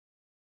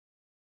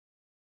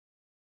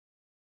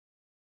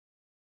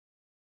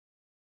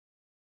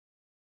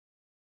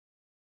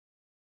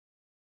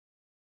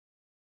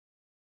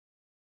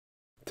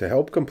To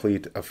help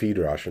complete a feed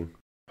ration,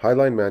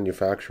 Highline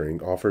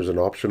Manufacturing offers an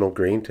optional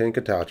grain tank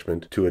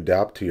attachment to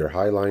adapt to your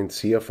Highline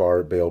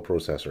CFR Bale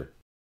processor.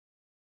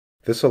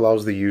 This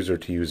allows the user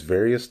to use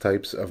various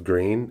types of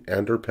grain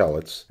and/or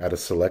pellets at a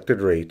selected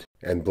rate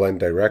and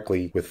blend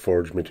directly with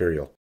forged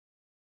material.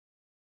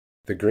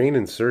 The grain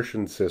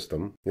insertion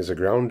system is a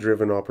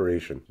ground-driven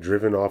operation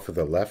driven off of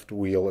the left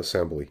wheel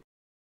assembly.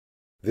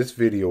 This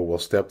video will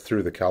step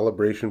through the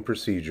calibration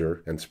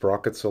procedure and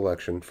sprocket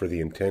selection for the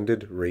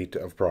intended rate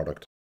of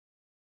product.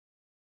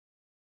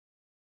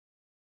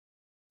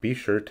 Be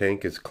sure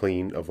tank is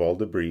clean of all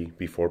debris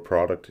before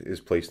product is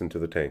placed into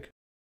the tank.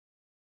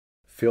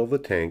 Fill the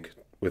tank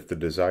with the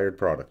desired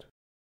product.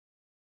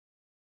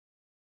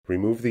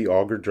 Remove the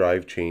auger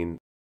drive chain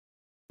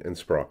and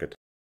sprocket.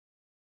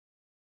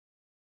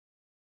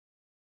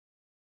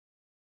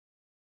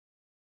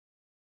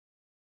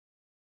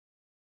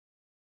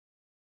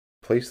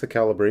 Place the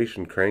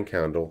calibration crank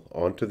handle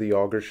onto the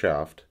auger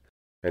shaft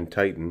and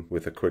tighten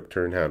with a quick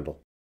turn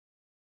handle.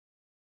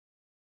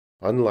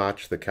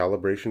 Unlatch the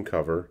calibration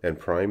cover and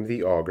prime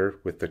the auger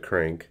with the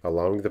crank,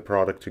 allowing the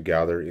product to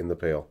gather in the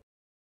pail.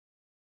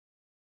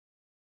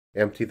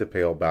 Empty the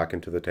pail back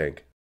into the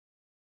tank.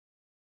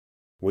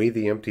 Weigh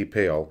the empty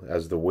pail,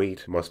 as the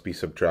weight must be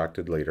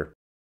subtracted later.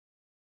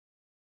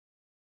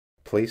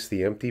 Place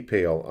the empty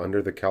pail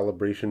under the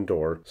calibration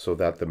door so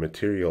that the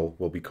material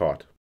will be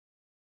caught.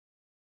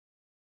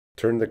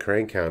 Turn the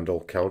crank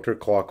handle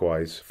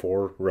counterclockwise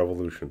 4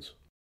 revolutions.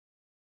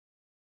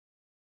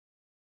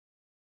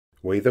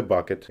 Weigh the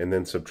bucket and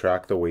then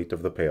subtract the weight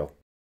of the pail.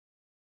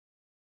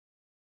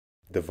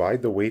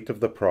 Divide the weight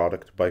of the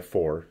product by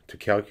 4 to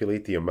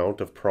calculate the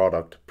amount of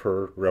product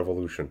per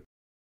revolution.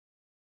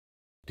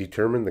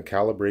 Determine the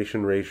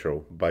calibration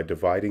ratio by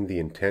dividing the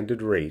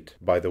intended rate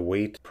by the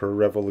weight per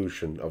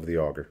revolution of the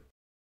auger.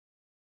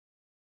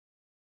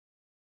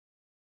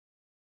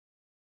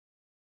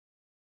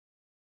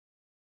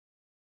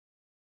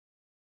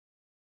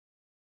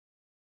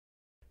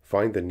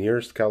 Find the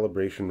nearest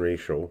calibration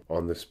ratio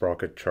on the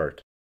sprocket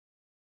chart.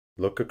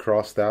 Look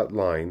across that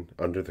line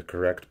under the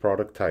correct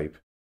product type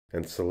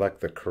and select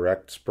the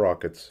correct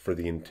sprockets for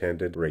the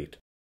intended rate.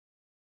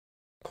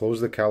 Close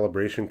the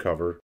calibration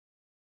cover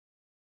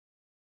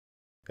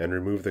and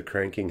remove the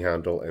cranking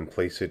handle and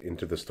place it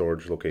into the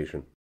storage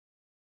location.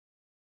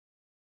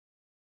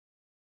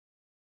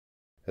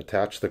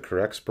 Attach the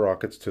correct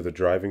sprockets to the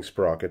driving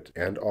sprocket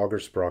and auger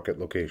sprocket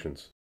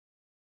locations.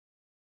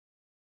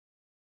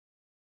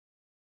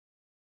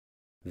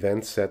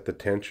 Then set the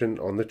tension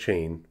on the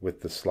chain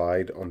with the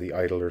slide on the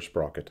idler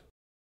sprocket.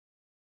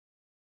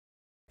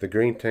 The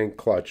grain tank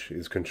clutch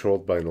is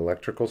controlled by an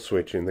electrical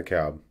switch in the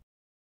cab.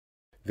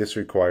 This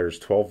requires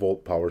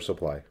 12-volt power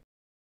supply.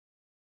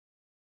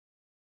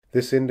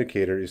 This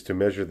indicator is to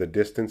measure the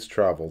distance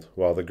traveled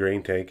while the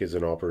grain tank is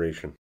in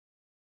operation.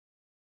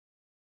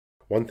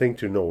 One thing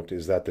to note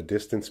is that the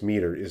distance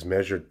meter is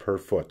measured per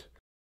foot,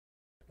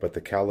 but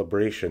the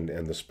calibration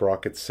and the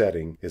sprocket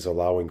setting is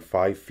allowing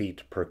 5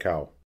 feet per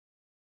cow.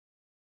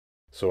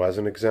 So as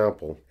an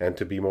example, and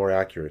to be more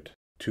accurate,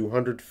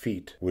 200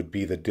 feet would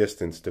be the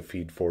distance to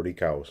feed 40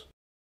 cows.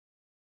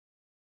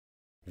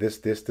 This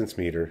distance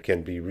meter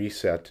can be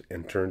reset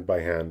and turned by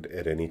hand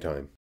at any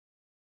time.